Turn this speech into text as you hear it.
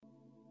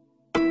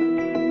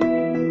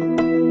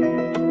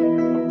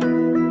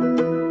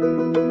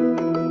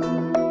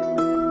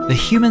The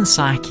human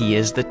psyche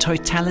is the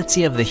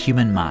totality of the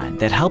human mind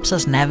that helps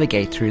us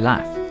navigate through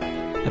life.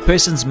 A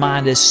person's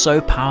mind is so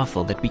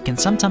powerful that we can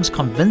sometimes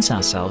convince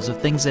ourselves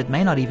of things that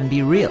may not even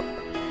be real.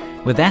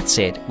 With that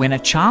said, when a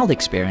child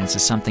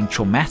experiences something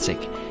traumatic,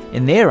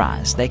 in their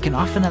eyes, they can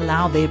often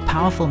allow their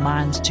powerful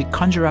minds to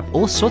conjure up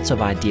all sorts of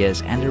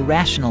ideas and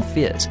irrational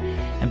fears.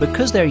 And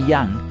because they're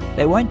young,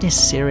 they won't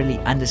necessarily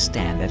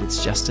understand that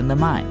it's just in the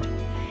mind.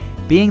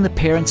 Being the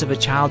parents of a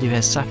child who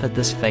has suffered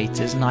this fate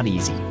is not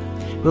easy.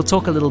 We'll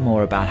talk a little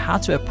more about how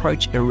to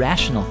approach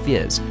irrational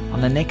fears on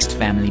the next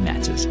Family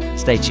Matters.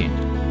 Stay tuned.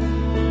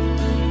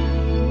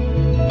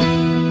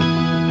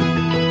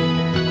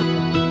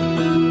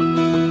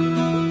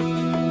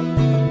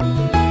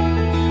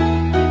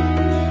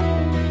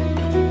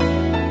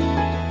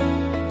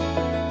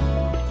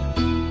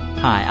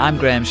 Hi, I'm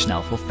Graham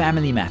Schnell for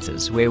Family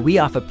Matters, where we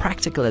offer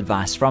practical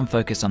advice from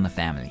Focus on the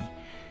Family.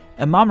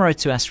 A mom wrote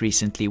to us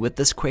recently with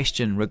this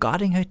question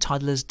regarding her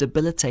toddler's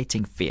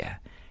debilitating fear.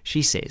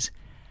 She says,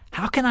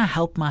 "How can I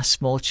help my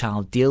small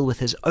child deal with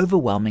his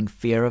overwhelming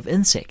fear of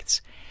insects?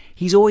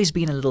 He's always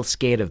been a little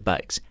scared of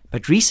bugs,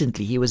 but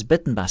recently he was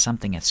bitten by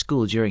something at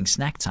school during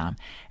snack time,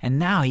 and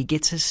now he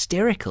gets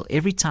hysterical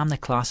every time the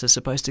class is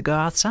supposed to go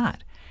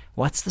outside.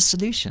 What's the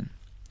solution?"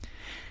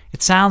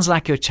 It sounds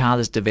like your child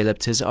has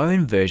developed his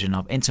own version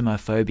of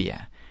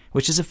entomophobia,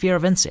 which is a fear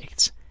of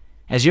insects.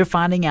 As you're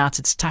finding out,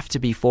 it's tough to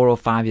be 4 or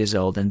 5 years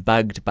old and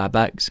bugged by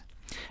bugs.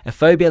 A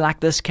phobia like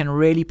this can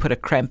really put a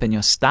cramp in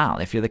your style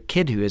if you're the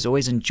kid who has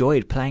always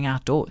enjoyed playing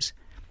outdoors.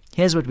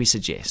 Here's what we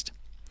suggest.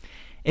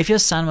 If your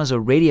son was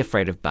already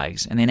afraid of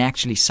bugs and then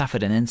actually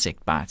suffered an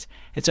insect bite,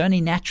 it's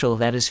only natural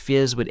that his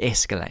fears would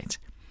escalate.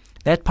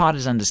 That part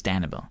is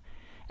understandable.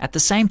 At the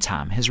same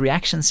time, his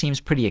reaction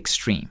seems pretty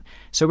extreme,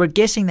 so we're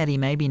guessing that he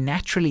may be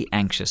naturally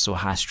anxious or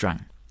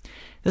high-strung.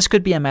 This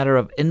could be a matter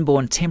of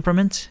inborn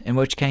temperament, in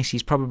which case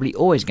he's probably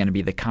always going to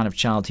be the kind of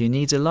child who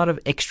needs a lot of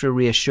extra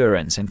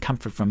reassurance and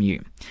comfort from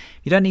you.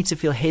 You don't need to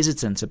feel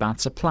hesitant about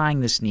supplying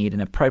this need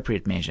in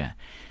appropriate measure,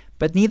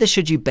 but neither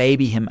should you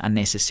baby him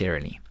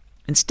unnecessarily.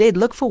 Instead,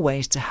 look for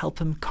ways to help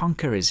him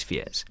conquer his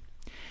fears.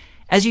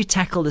 As you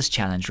tackle this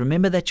challenge,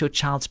 remember that your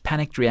child's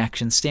panicked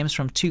reaction stems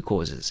from 2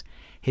 causes: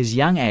 his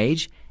young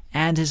age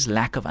and his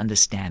lack of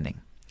understanding.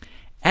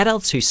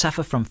 Adults who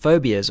suffer from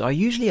phobias are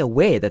usually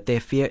aware that their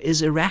fear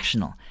is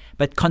irrational,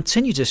 but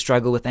continue to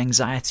struggle with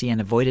anxiety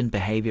and avoidant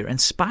behavior in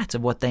spite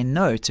of what they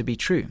know to be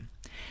true.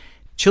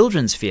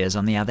 Children's fears,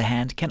 on the other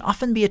hand, can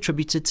often be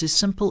attributed to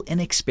simple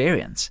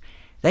inexperience.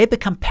 They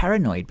become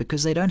paranoid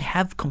because they don't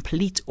have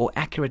complete or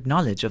accurate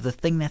knowledge of the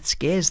thing that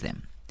scares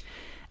them.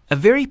 A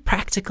very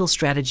practical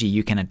strategy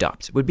you can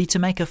adopt would be to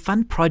make a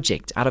fun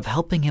project out of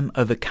helping him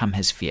overcome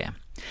his fear.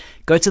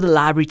 Go to the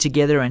library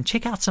together and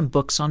check out some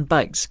books on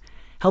bugs.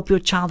 Help your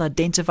child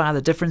identify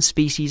the different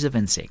species of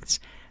insects.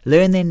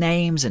 Learn their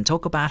names and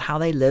talk about how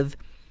they live.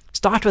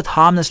 Start with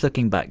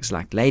harmless-looking bugs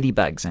like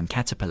ladybugs and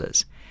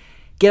caterpillars.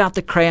 Get out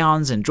the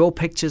crayons and draw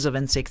pictures of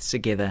insects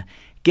together.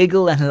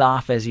 Giggle and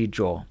laugh as you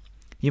draw.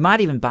 You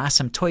might even buy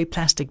some toy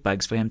plastic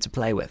bugs for him to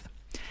play with.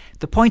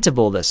 The point of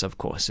all this, of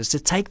course, is to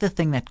take the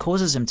thing that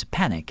causes him to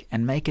panic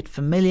and make it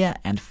familiar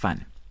and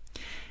fun.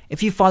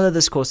 If you follow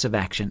this course of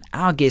action,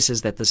 our guess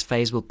is that this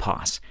phase will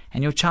pass,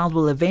 and your child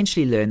will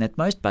eventually learn that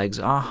most bugs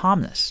are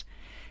harmless.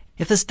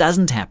 If this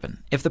doesn't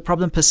happen, if the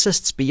problem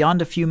persists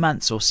beyond a few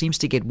months or seems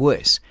to get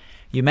worse,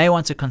 you may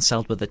want to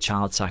consult with a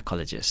child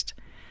psychologist.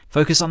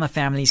 Focus on the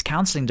Family's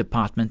counseling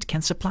department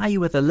can supply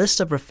you with a list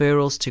of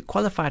referrals to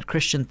qualified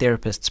Christian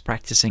therapists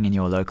practicing in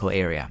your local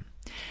area.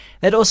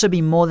 They'd also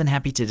be more than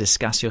happy to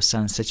discuss your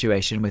son's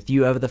situation with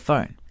you over the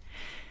phone.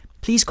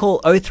 Please call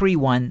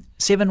 031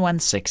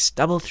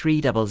 716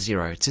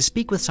 3300 to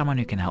speak with someone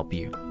who can help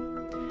you.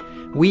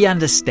 We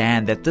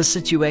understand that this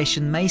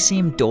situation may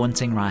seem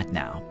daunting right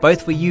now,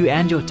 both for you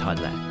and your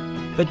toddler,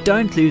 but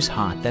don't lose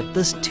heart that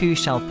this too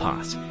shall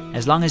pass,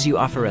 as long as you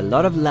offer a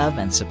lot of love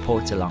and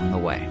support along the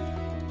way.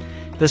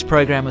 This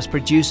program was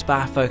produced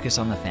by Focus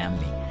on the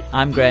Family.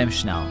 I'm Graham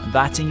Schnell,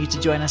 inviting you to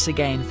join us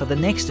again for the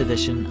next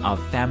edition of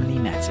Family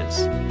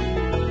Matters.